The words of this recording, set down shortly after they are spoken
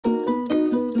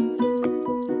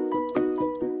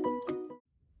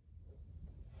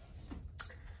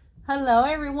Hello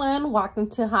everyone, welcome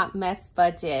to Hot Mess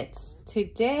Budgets.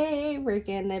 Today we're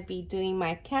gonna be doing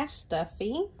my cash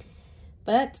stuffing,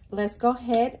 but let's go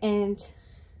ahead and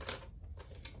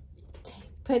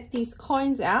put these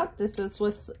coins out. This is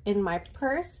what's in my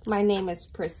purse. My name is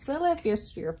Priscilla. If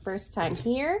it's your first time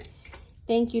here,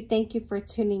 thank you for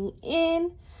tuning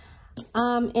in.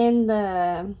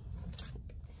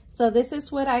 So this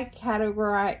is what I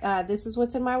categorize. This is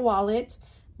what's in my wallet.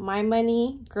 My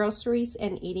money, groceries,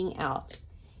 and eating out.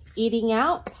 Eating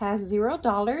out has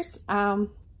 $0.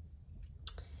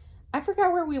 I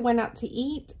forgot where we went out to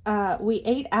eat. We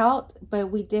ate out,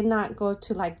 but we did not go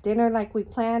to like dinner like we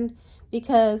planned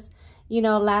because, you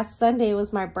know, last Sunday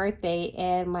was my birthday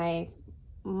and my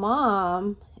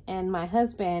mom and my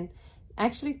husband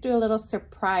actually threw a little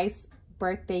surprise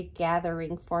birthday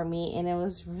gathering for me, and it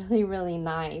was really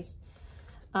nice.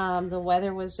 The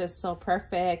weather was just so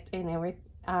perfect, and it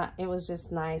was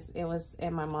just nice. It was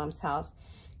in my mom's house.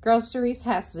 Groceries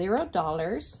has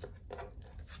 $0.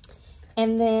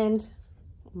 And then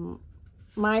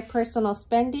my personal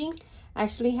spending, I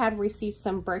actually had received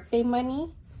some birthday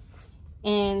money.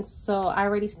 And so I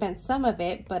already spent some of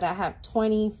it, but I have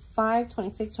 $25, $26,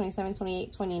 $27,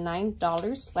 $28,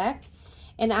 $29 left.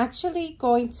 And actually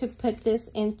going to put this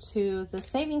into the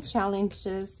savings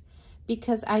challenges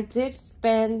because I did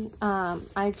spend,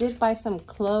 I did buy some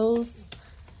clothes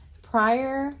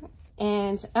prior,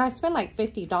 and I spent like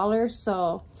 $50,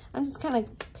 so I'm just kind of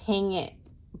paying it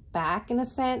back in a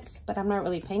sense, but I'm not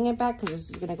really paying it back because this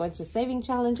is going to go into saving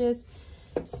challenges,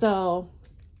 so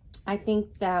I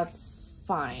think that's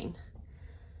fine.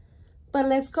 But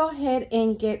let's go ahead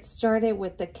and get started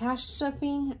with the cash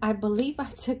stuffing. I believe I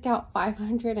took out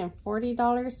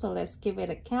 $540, so let's give it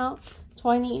a count.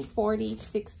 20, 40,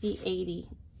 60, 80,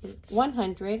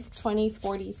 100, 20,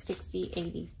 40, 60,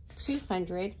 80,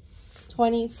 200,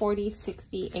 20, 40,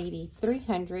 60, 80,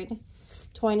 300,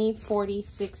 20, 40,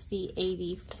 60,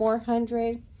 80,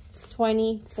 400,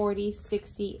 20, 40,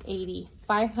 60, 80,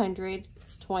 500,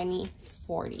 20,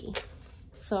 40.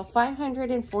 So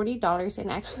 $540, and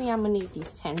actually I'm gonna need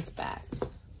these 10s back.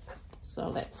 So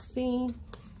let's see.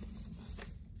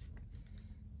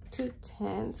 2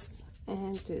 10s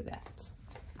and do that.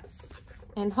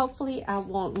 And hopefully I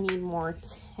won't need more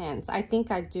 10s. I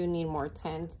think I do need more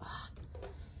 10s. Ugh.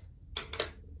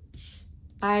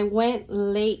 I went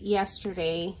late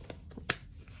yesterday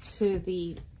to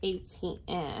the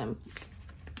ATM.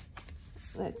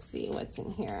 Let's see what's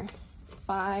in here.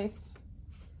 5.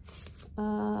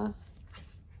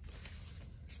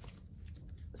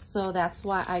 So that's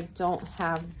why I don't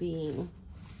have the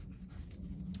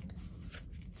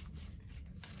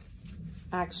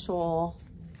actual,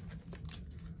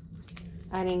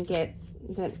 I didn't get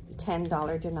the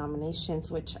 $10 denominations,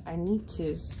 which I need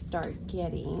to start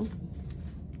getting.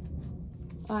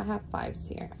 Oh, I have 5s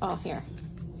here. Oh, here.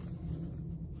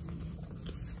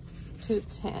 2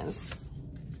 10s.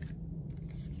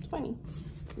 20.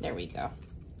 There we go.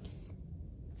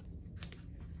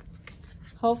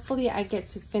 Hopefully I get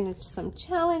to finish some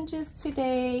challenges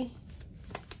today.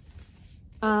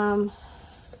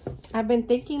 I've been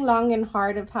thinking long and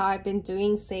hard of how I've been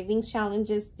doing savings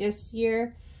challenges this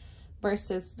year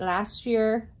versus last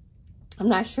year. I'm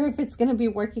not sure if it's going to be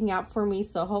working out for me,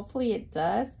 so hopefully it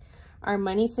does. Our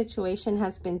money situation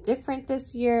has been different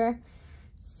this year,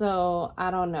 so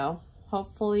I don't know.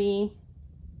 Hopefully,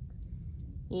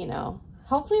 you know,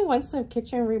 hopefully once the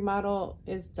kitchen remodel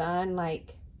is done,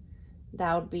 like,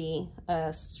 that would be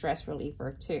a stress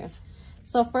reliever too.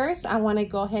 So first, I want to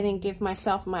go ahead and give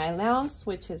myself my allowance,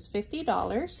 which is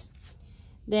 $50.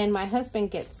 Then my husband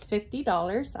gets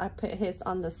 $50. I put his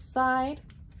on the side.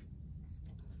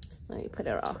 Let me put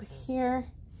it over here.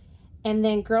 And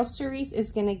then groceries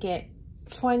is going to get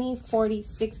 20, 40,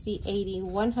 60, 80,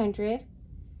 100,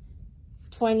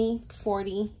 20,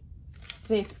 40,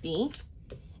 50.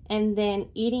 And then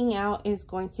eating out is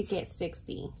going to get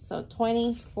 60. So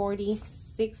 20, 40,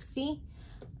 60.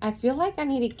 I feel like I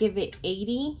need to give it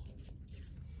 80.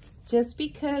 Just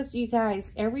because, you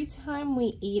guys, every time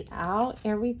we eat out,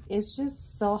 it's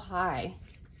just so high.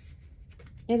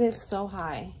 It is so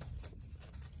high.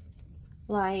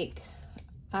 Like,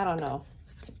 I don't know.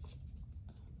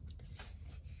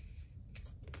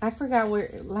 I forgot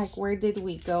where did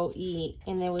we go eat?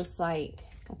 And it was like,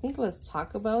 I think it was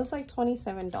Taco Bell. It was like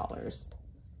 $27.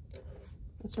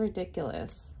 It's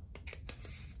ridiculous.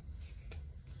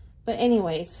 But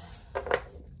anyways,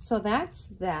 so that's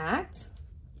that.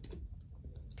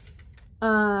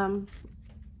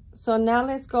 So now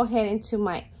let's go ahead into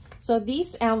my, so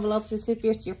these envelopes, if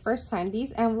it's your first time,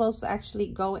 these envelopes actually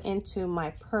go into my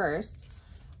purse,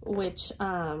 which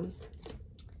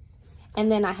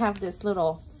And then I have this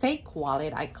little fake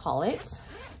wallet, I call it.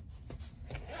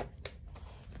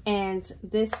 And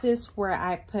this is where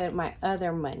I put my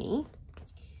other money,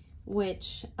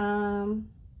 which, here's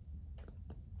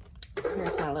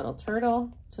my little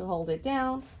turtle to hold it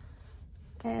down.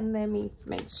 And let me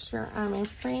make sure I'm in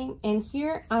frame. And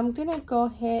here, I'm gonna go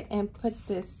ahead and put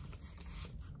this.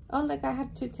 Oh, look, I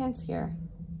have 2 10s here.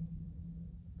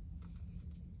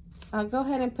 I'll go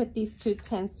ahead and put these 2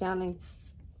 10s down and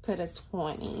put a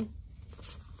 20.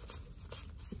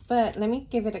 But let me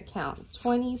give it a count.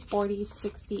 20, 40,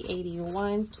 60,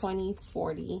 81, 20,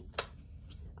 40.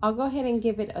 I'll go ahead and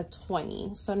give it a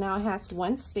 20. So now it has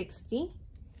 160.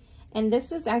 And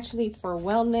this is actually for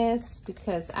wellness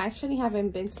because I actually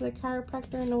haven't been to the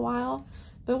chiropractor in a while.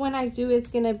 But when I do,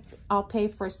 I'll pay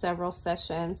for several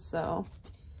sessions. So,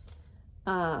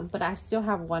 but I still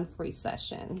have 1 free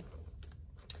session.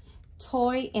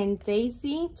 Toy and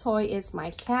Daisy. Toy is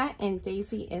my cat and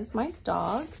Daisy is my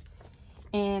dog.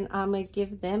 And I'm gonna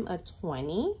give them a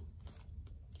 20.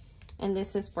 And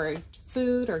this is for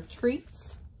food or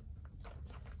treats.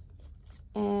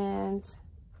 And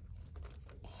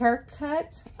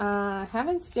haircut.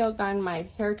 Haven't still gotten my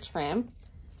hair trim.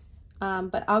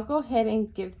 But I'll go ahead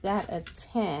and give that a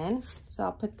 10. So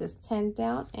I'll put this 10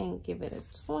 down and give it a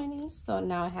 20. So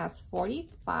now it has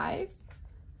 45.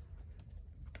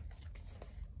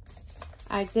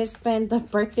 I did spend the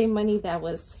birthday money that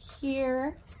was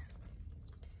here.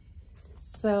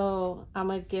 So I'm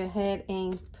gonna go ahead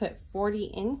and put 40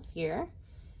 in here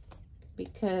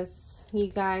because you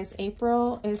guys,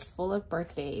 April is full of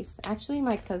birthdays. Actually,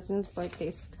 my cousin's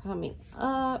birthday's coming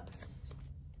up.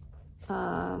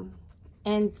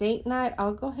 And date night,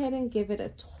 I'll go ahead and give it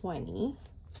a 20.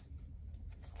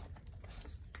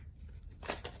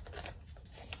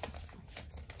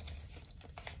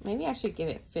 Maybe I should give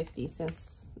it 50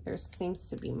 since there seems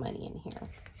to be money in here.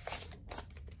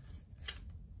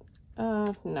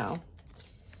 No.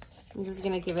 I'm just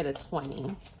gonna give it a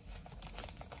 20.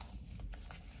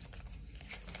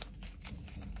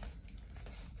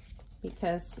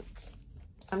 Because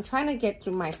I'm trying to get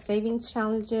through my savings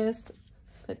challenges.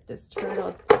 Put this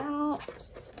turtle out.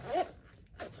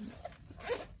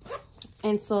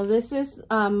 And so this is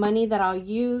money that I'll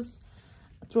use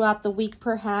throughout the week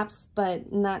perhaps,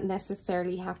 but not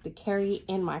necessarily have to carry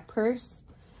in my purse.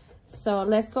 So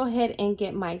let's go ahead and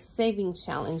get my saving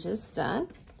challenges done.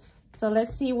 So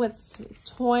let's see what's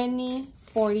 20,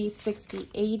 40, 60,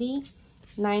 80,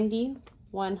 90,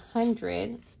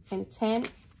 100, and 10,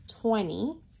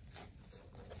 20,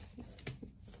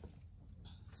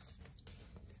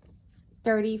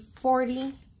 30,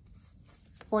 40,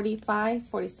 45,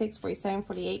 46, 47,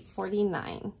 48,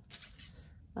 49.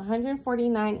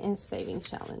 149 in saving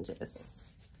challenges.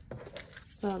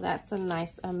 So that's a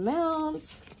nice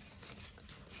amount.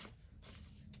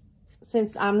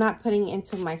 Since I'm not putting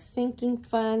into my sinking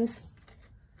funds,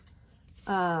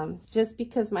 just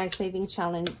because my saving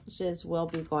challenges will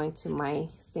be going to my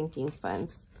sinking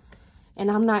funds. And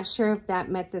I'm not sure if that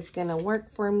method's gonna work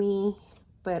for me,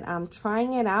 but I'm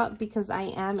trying it out because I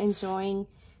am enjoying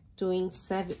doing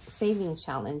saving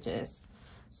challenges.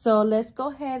 So let's go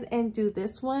ahead and do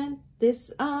this one.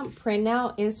 This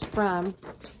printout is from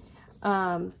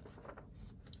the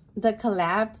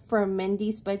collab for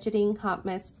Mindy's Budgeting, Hot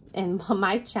Mess, and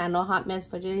my channel, Hot Mess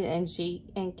Budgeting and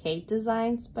G&K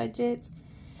Designs Budgets.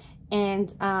 And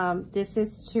this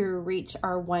is to reach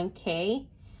our 1K.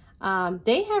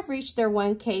 They have reached their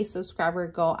 1K subscriber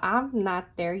goal. I'm not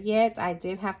there yet. I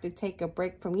did have to take a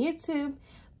break from YouTube,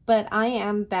 but I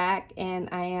am back and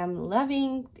I am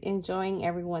enjoying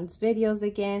everyone's videos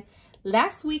again.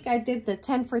 Last week I did the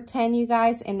 10 for 10, you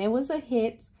guys, and it was a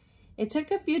hit. It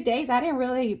took a few days. I never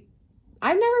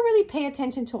really pay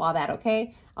attention to all that,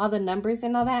 okay? All the numbers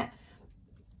and all that.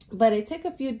 But it took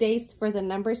a few days for the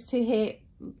numbers to hit,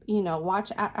 you know,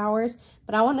 watch hours.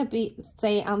 But I want to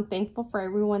say I'm thankful for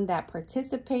everyone that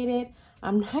participated.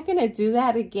 I'm not going to do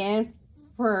that again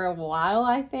for a while,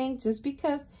 I think, just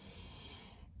because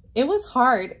it was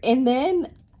hard. And then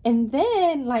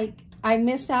like, I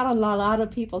miss out on a lot of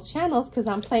people's channels because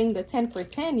I'm playing the 10 for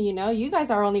 10, you know. You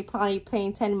guys are only probably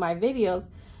playing 10 of my videos,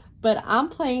 but I'm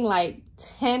playing like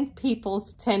 10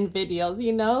 people's 10 videos,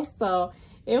 you know. So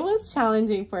it was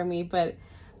challenging for me, but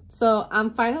so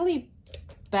I'm finally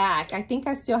back. I think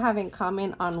I still haven't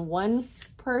commented on one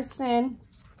person.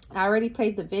 I already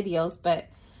played the videos, but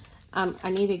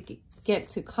I need to get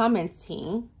to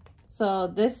commenting. So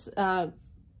this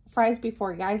fries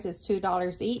before guys is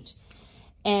 $2 each.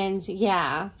 And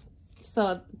yeah,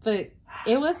 so, but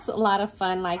it was a lot of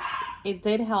fun. Like it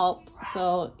did help.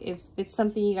 So if it's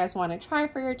something you guys want to try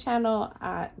for your channel,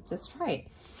 just try it.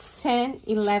 10,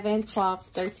 11, 12,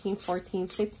 13, 14,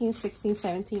 15, 16,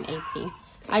 17, 18.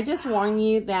 I just warn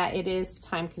you that it is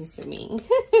time consuming.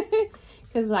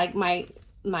 Because like my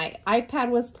iPad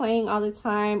was playing all the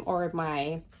time, or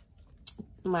my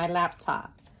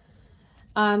laptop.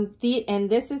 And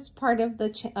this is part of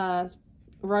the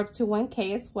Road to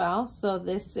 1K as well. So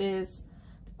this is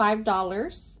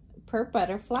 $5 per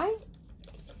butterfly.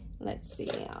 Let's see,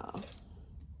 I'll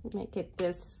make it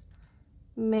this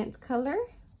mint color.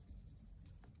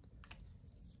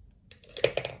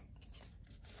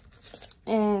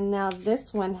 And now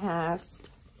this one has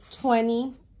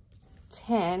 20,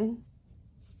 10,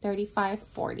 35,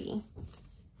 40.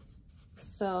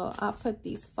 So I'll put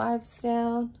these 5s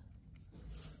down,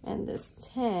 and this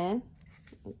 10,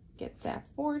 get that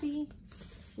 40,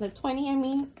 the 20 I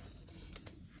mean.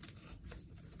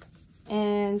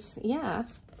 And yeah,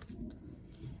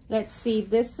 let's see,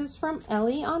 this is from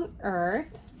Ellie on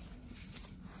Earth.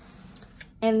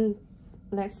 And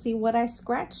let's see what I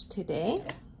scratched today.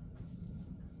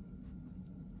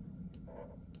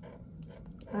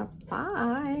 A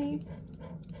 5.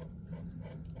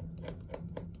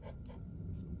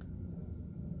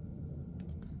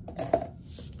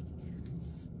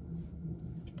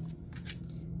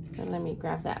 And let me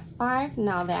grab that 5.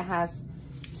 Now that has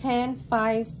 10,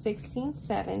 5, 16,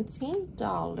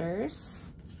 $17.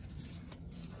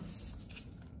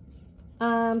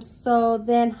 So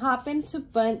then hop into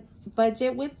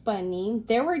Budget with Bunny.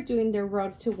 They were doing their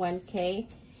Road to 1K,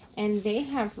 and they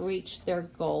have reached their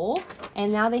goal.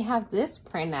 And now they have this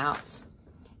printout.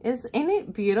 Isn't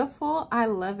it beautiful? I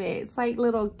love it. It's like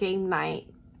little game night.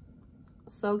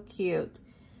 So cute.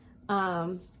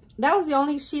 That was the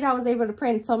only sheet I was able to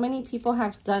print. So many people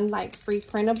have done like free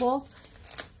printables.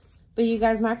 But you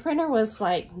guys, my printer was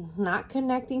like not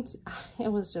connecting.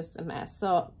 It was just a mess.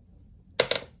 So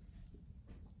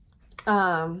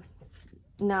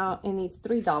now it needs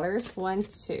 $3. 1,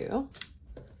 2.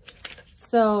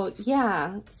 So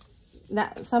yeah,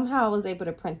 that somehow I was able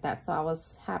to print that. So I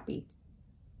was happy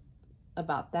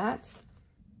about that.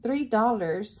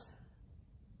 $3.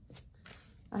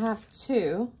 I have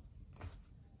 2.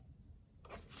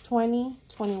 20,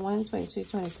 21, 22,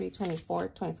 23, 24,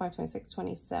 25, 26,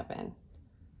 27.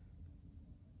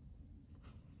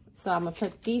 So I'm going to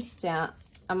put these down.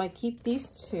 I'm going to keep these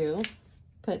 2,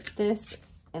 put this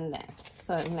in there.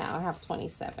 So now I have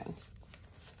 27.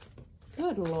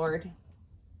 Good Lord.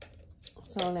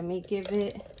 So let me give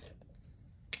it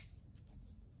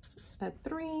a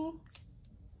 3.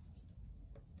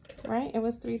 Right? It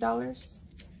was $3.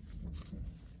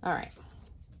 All right.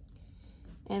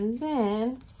 And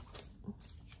then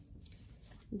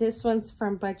this one's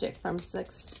from Budget from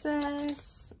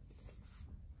Success.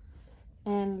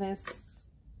 And this,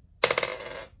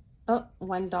 oh,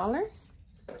 $1.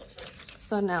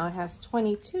 So now it has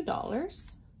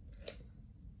 $22.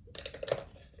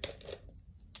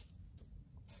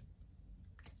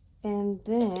 And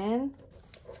then,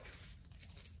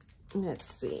 let's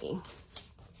see.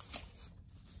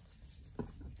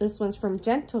 This one's from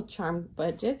Gentle Charm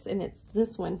Budgets, and it's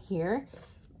this one here.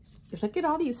 Look at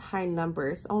all these high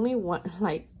numbers. Only one,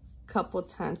 like, couple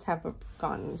times have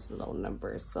gone into low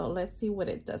numbers. So let's see what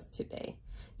it does today.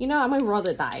 You know, I'm gonna roll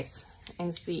the dice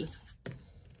and see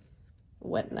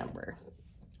what number.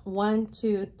 1,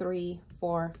 2, 3,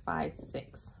 4, 5,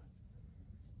 6.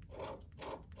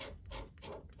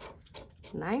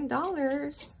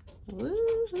 $9.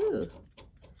 Woohoo!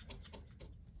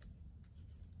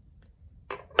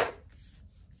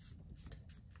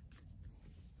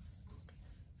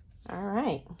 All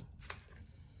right.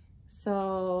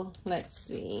 So let's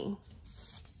see.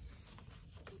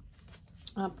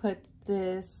 I'll put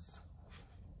this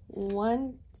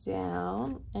 1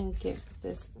 down and give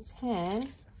this 10.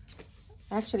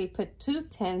 Actually put 2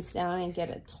 10s down and get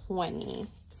a 20.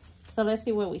 So let's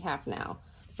see what we have now.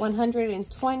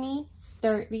 120,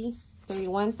 30,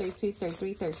 31, 32,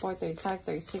 33, 34, 35,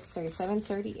 36, 37,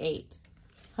 38.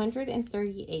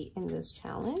 138 in this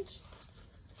challenge.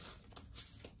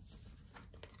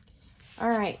 All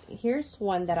right, here's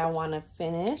one that I want to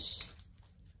finish.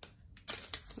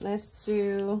 Let's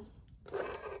do,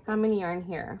 how many are in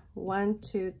here? 1,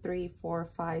 2, 3, 4,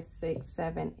 5, 6,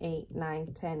 7, 8,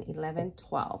 9, 10, 11,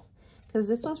 12. Because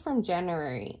this one's from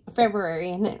February,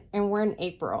 and we're in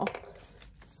April.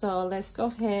 So let's go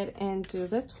ahead and do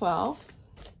the 12.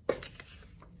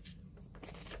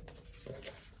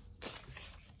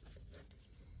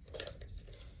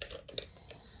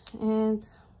 And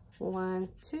 1,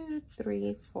 2,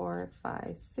 3, 4,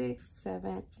 5, 6,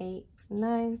 7, 8,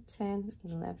 9, 10,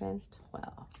 11,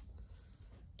 12.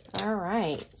 All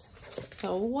right.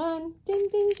 So 1, ding,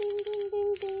 ding, ding, ding,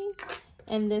 ding, ding.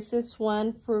 And this is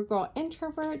one Frugal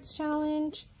Introverts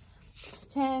Challenge.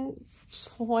 10,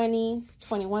 20,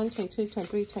 21, 22,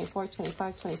 23, 24,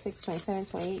 25, 26, 27,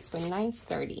 28, 29,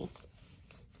 30.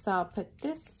 So I'll put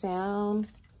this down,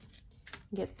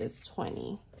 get this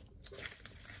 20.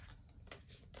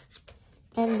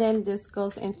 And then this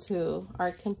goes into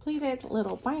our completed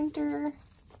little binder.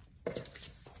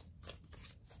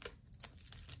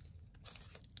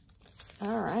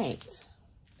 All right.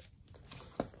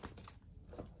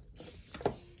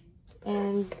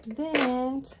 And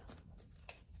then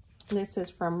this is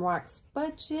from Rock's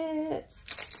Budget.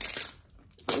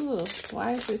 Ooh,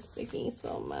 why is it sticking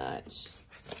so much?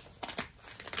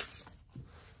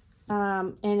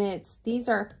 And these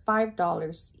are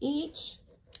 $5 each.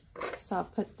 So I'll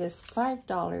put this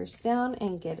 $5 down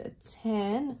and get a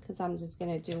 10 because I'm just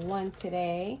gonna do one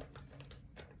today.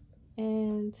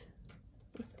 And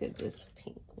let's get this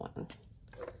pink one.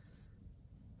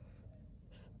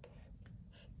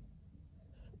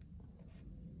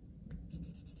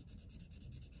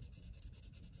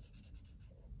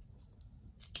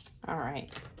 All right,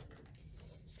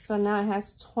 so now it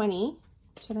has 20.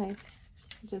 Should I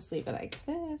just leave it like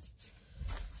this?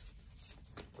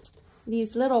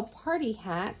 These little party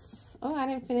hats. Oh, I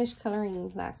didn't finish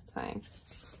coloring last time.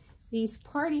 These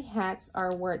party hats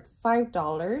are worth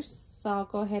 $5. So I'll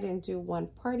go ahead and do one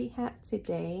party hat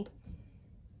today.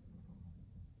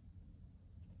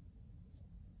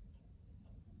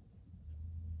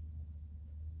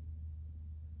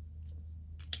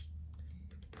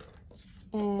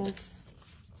 And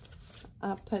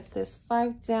I'll put this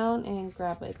 5 down and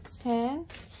grab a 10.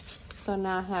 So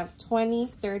now I have 20,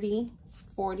 30,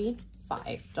 40,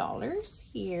 $5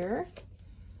 here.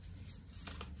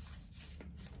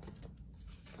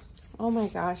 Oh my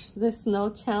gosh, this snow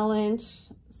challenge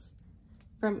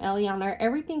from Eliana.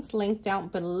 Everything's linked down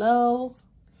below.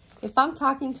 If I'm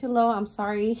talking too low, I'm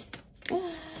sorry.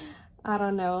 I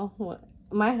don't know.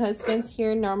 My husband's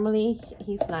here. Normally,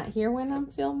 he's not here when I'm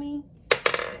filming.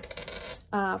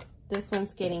 This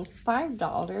one's getting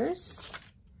 $5.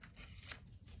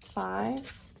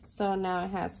 5. So now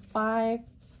it has 5,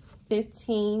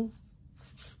 15,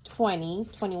 20,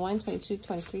 21, 22,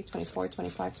 23, 24,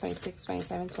 25, 26,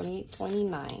 27, 28,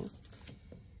 29.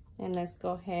 And let's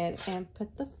go ahead and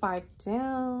put the 5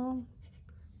 down.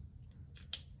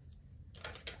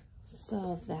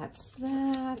 So that's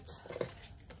that.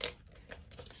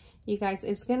 You guys,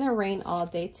 it's gonna rain all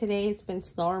day today.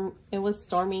 It was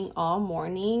storming all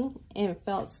morning and it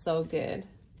felt so good.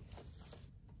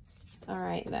 All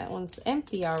right, that one's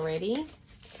empty already.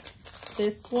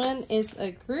 This one is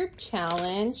a group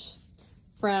challenge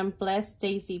from Blessed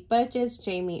Daisy Budgets,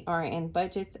 Jamie R.N.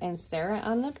 Budgets, and Sarah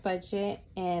on the Budget,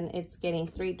 and it's getting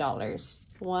 $3.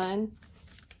 1,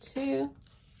 2,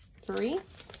 3.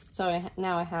 So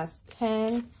now it has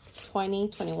 10, 20,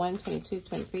 21, 22,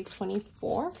 23,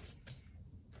 24.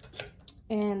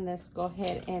 And let's go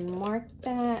ahead and mark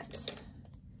that.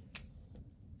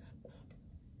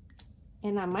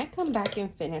 And I might come back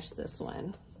and finish this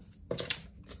one.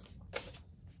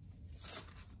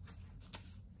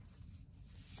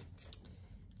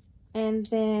 And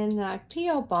then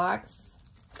P.O. Box.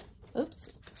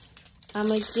 Oops. I'm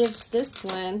going to give this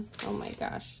one, oh my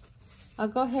gosh. I'll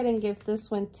go ahead and give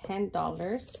this one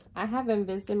 $10. I haven't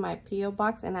visited my P.O.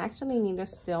 Box and I actually need to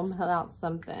still mail out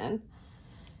something.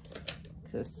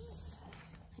 Because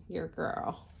your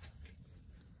girl.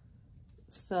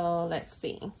 So let's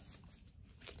see.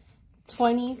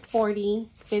 20, 40,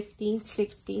 50,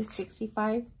 60,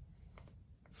 65,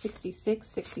 66,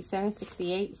 67,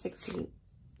 68,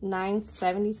 69,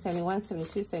 70, 71,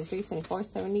 72, 73, 74,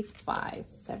 75.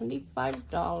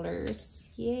 $75.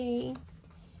 Yay.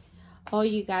 Oh,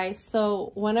 you guys,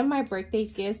 so one of my birthday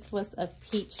gifts was a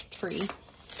peach tree.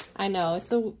 I know,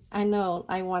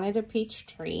 I wanted a peach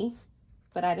tree,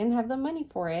 but I didn't have the money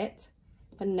for it.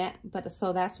 But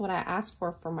so that's what I asked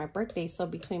for my birthday. So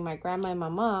between my grandma and my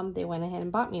mom, they went ahead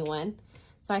and bought me one.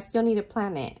 So I still need to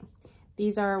plant it.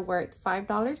 These are worth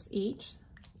 $5 each.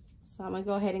 So I'm gonna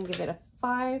go ahead and give it a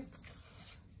 5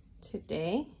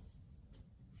 today.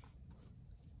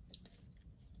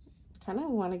 Kind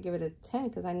of want to give it a 10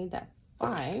 because I need that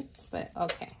 5, but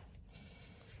okay.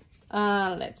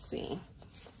 Let's see.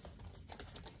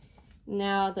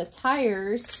 Now the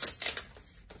tires.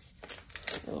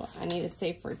 Oh, I need to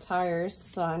save for tires,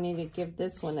 so I need to give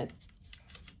this one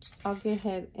I'll go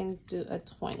ahead and do a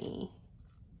 20,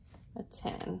 a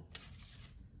 10.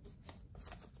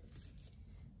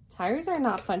 Tires are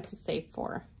not fun to save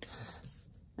for.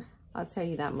 I'll tell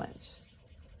you that much.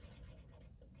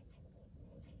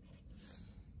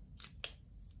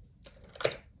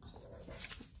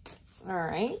 All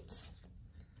right.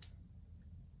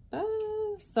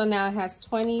 So now it has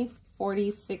 20, 40,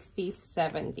 60,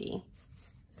 70.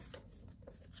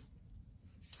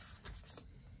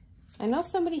 I know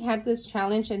somebody had this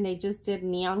challenge and they just did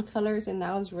neon colors and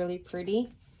that was really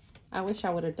pretty. I wish I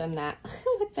would have done that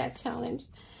with that challenge.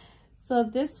 So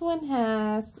this one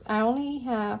has, I only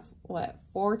have, what,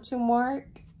 4 to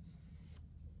mark.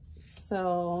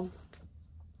 So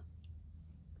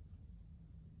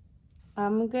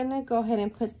I'm gonna go ahead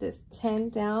and put this 10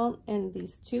 down and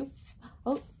these two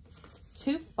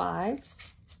 5s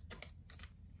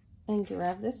and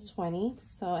grab this 20.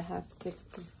 So it has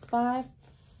 65.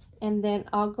 And then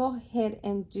I'll go ahead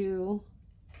and do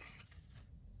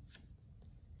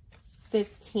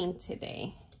 15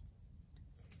 today.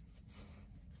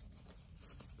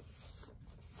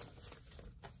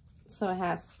 So it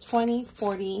has 20,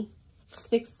 40,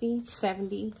 60,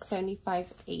 70,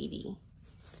 75, 80.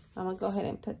 I'm gonna go ahead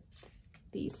and put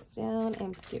these down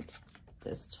and give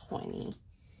this 20.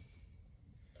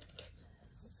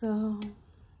 So,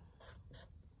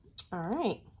 all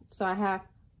right. So I have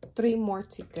 3 more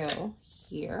to go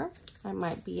here. I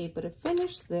might be able to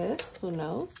finish this, who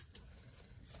knows?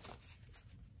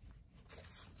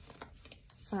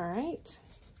 All right.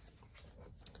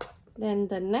 Then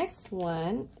the next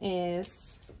one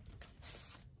is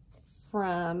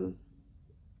from,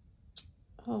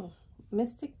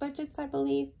 Mystic Budgets, I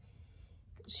believe.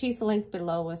 She's linked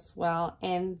below as well.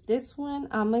 And this one,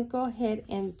 I'm gonna go ahead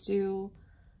and do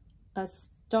a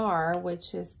star,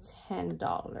 which is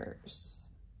 $10.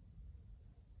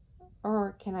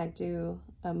 Or can I do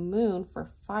a moon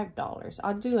for $5?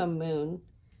 I'll do a moon.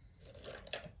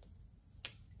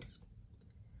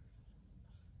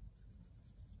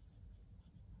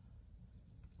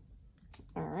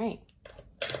 All right.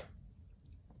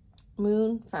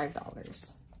 Moon,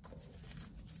 $5.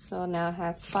 So now it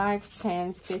has 5,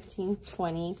 10, 15,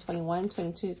 20, 21,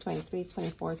 22, 23,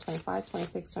 24, 25,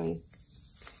 26,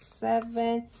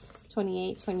 27,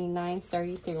 28, 29,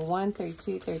 30, 31,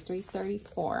 32, 33,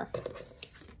 34.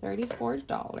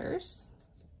 $34.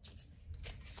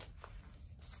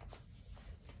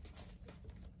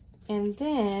 And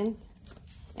then,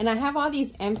 and I have all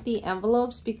these empty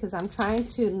envelopes because I'm trying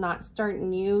to not start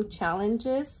new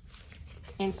challenges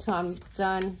until I'm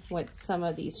done with some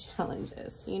of these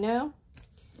challenges, you know?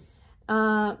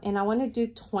 And I want to do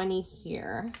 20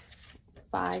 here.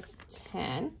 5,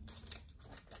 10.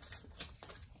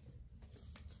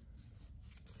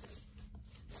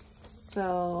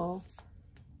 So,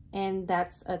 and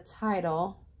that's a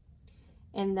title,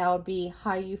 and that would be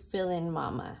How You Feeling,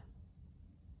 Mama?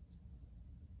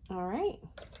 All right.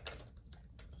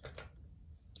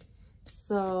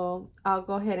 So I'll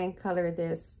go ahead and color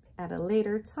this at a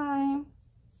later time,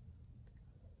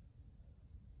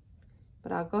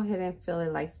 but I'll go ahead and fill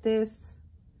it like this,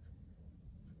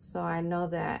 so I know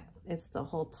that it's the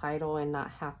whole title and not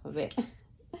half of it.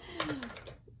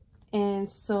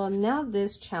 And so now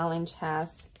this challenge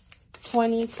has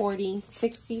 20, 40,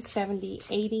 60, 70,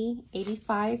 80,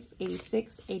 85,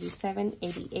 86, 87,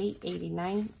 88,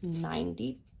 89,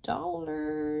 $90.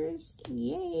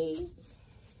 Yay.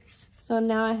 So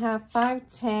now I have 5,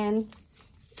 10,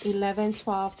 11,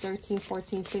 12, 13,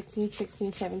 14, 15,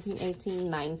 16, 17,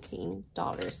 18,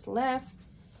 $19 left.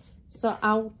 So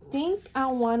I think I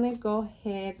want to go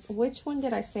ahead. Which one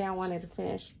did I say I wanted to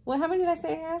finish? Well, how many did I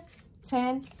say I have?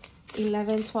 10,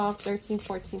 11, 12, 13,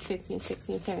 14, 15,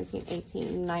 16, 17,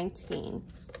 18, 19.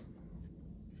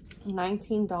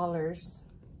 $19.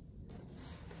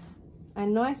 I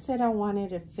know I said I wanted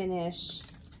to finish,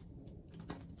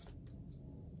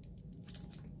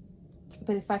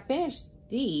 but if I finish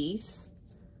these,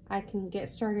 I can get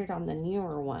started on the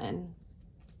newer one.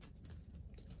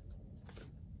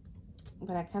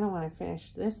 But I kind of want to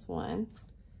finish this one.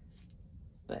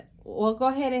 But we'll go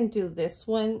ahead and do this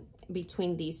one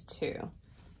between these two.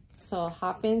 So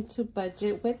hop into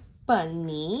budget with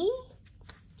Bunny.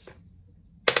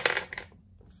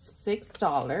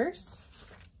 $6.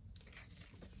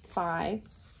 5,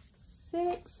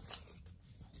 6.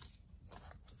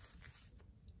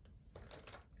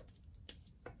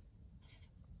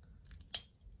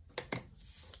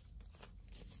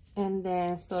 And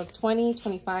then, so 20,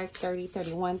 25, 30,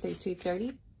 31, 32,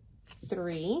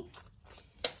 33.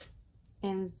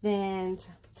 And then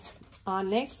our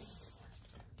next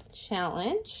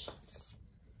challenge,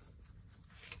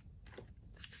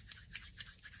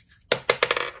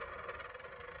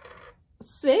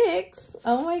 $6.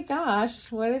 Oh my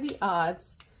gosh, what are the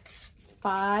odds?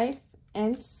 5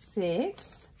 and 6.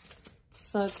 6.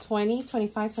 So 20,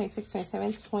 25, 26,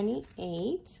 27,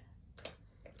 28.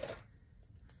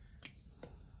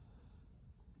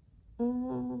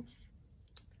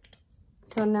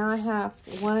 So now I have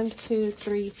 1, 2,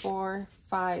 3, 4,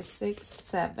 5, 6,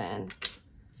 7.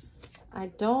 I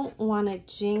don't want to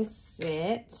jinx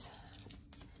it.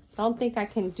 Don't think I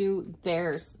can do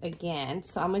theirs again.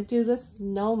 So I'm going to do the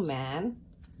Snowman.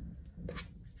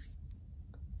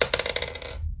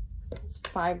 It's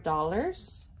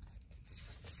 $5.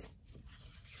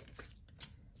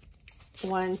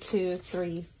 1, 2,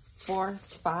 3, 4,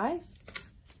 5.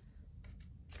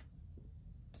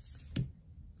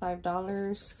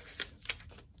 $5.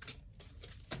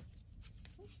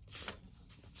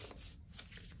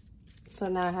 So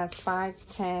now it has 5,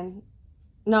 10,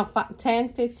 no, 5,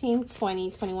 10, 15,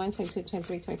 20, 21, 22,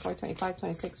 23, 24, 25,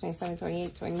 26, 27,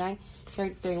 28, 29,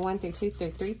 30, 31, 32,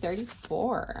 33,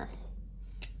 34.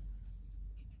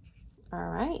 All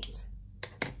right.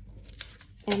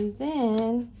 And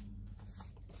then,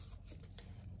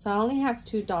 so I only have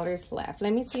 $2 left.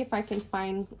 Let me see if I can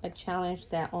find a challenge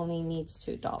that only needs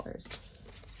 $2,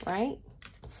 right?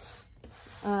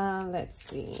 Let's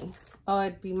see. Oh,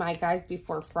 it'd be my guys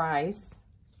before fries,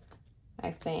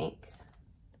 I think.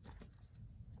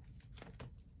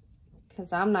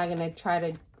 Because I'm not going to try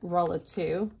to roll a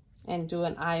 2 and do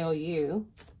an IOU.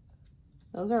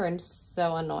 Those are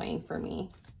so annoying for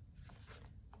me.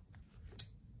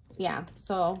 Yeah,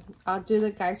 so I'll do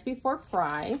the guys before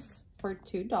fries for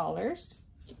 $2.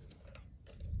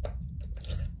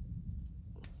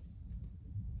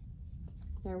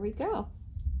 There we go.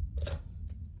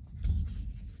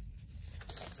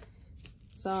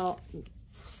 So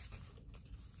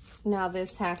now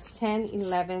this has 10,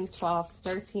 11, 12,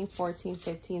 13, 14,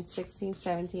 15, 16,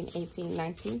 17, 18,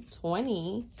 19,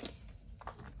 20.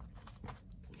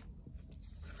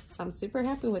 I'm super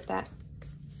happy with that.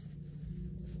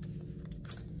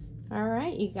 All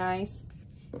right, you guys.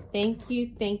 Thank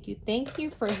you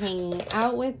for hanging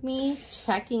out with me,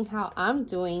 checking how I'm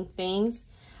doing things.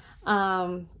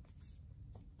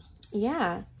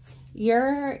 Yeah,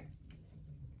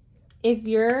 if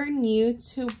you're new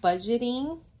to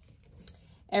budgeting,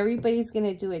 everybody's going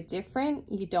to do it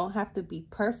different. You don't have to be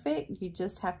perfect. You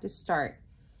just have to start.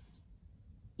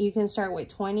 You can start with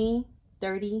 $20,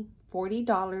 $30,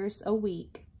 $40 a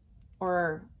week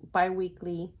or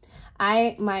bi-weekly.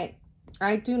 I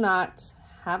do not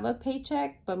have a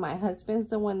paycheck, but my husband's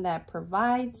the one that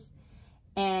provides,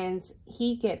 and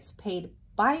he gets paid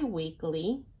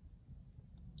bi-weekly,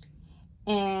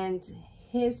 and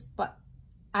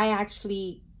I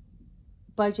actually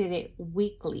budget it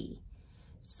weekly.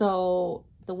 So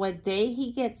the one day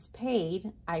he gets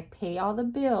paid, I pay all the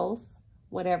bills,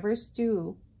 whatever's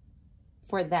due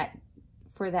for that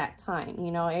time,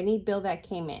 you know, any bill that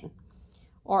came in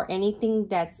or anything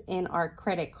that's in our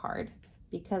credit card,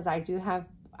 because I do have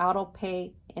auto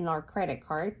pay in our credit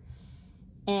card,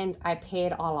 and I pay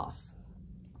it all off.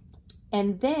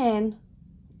 And then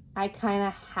I kind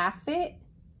of half it,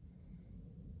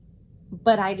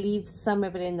 but I leave some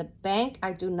of it in the bank.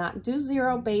 I do not do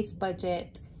zero-based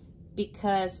budget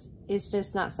because it's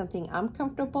just not something I'm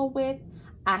comfortable with.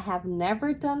 I have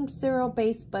never done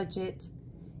zero-based budget,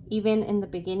 even in the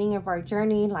beginning of our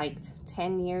journey, like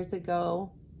 10 years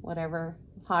ago, whatever,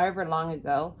 however long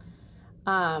ago.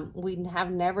 We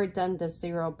have never done the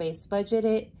zero-based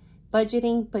budgeting,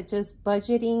 but just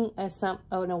budgeting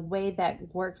in a way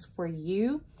that works for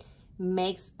you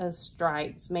makes a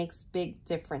strides, makes big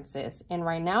differences. And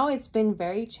right now it's been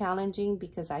very challenging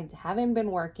because I haven't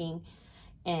been working,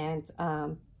 and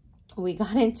we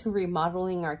got into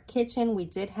remodeling our kitchen. We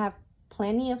did have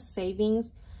plenty of savings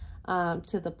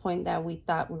to the point that we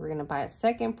thought we were going to buy a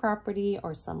second property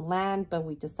or some land, but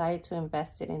we decided to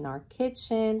invest it in our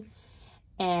kitchen.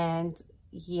 And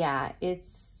yeah,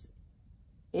 it's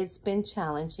been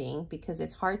challenging because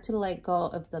it's hard to let go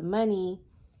of the money,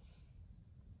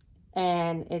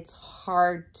 and it's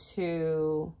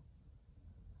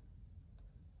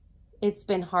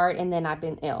been hard, and then I've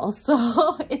been ill,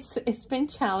 so it's been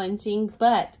challenging.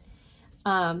 But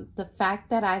the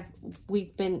fact that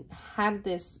we've had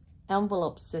this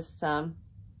envelope system,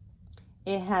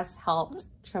 it has helped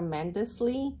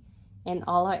tremendously in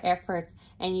all our efforts.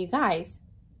 And you guys,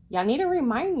 y'all need to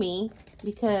remind me,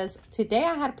 because today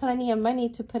I had plenty of money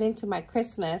to put into my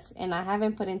Christmas, and I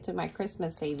haven't put into my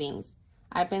Christmas savings.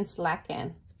 I've been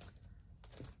slacking,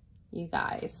 you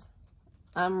guys.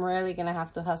 I'm really gonna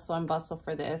have to hustle and bustle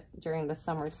for this during the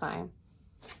summertime.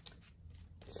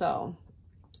 So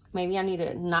maybe I need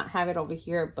to not have it over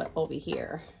here, but over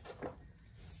here,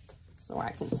 so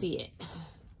I can see it.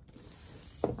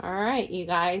 All right, you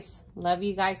guys. Love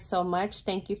you guys so much.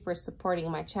 Thank you for supporting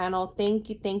my channel. Thank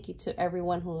you to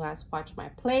everyone who has watched my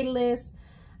playlist.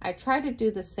 I try to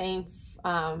do the same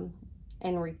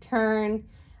in return.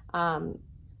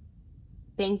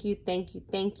 Thank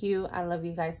you. I love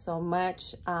you guys so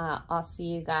much. I'll see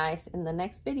you guys in the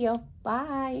next video.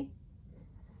 Bye.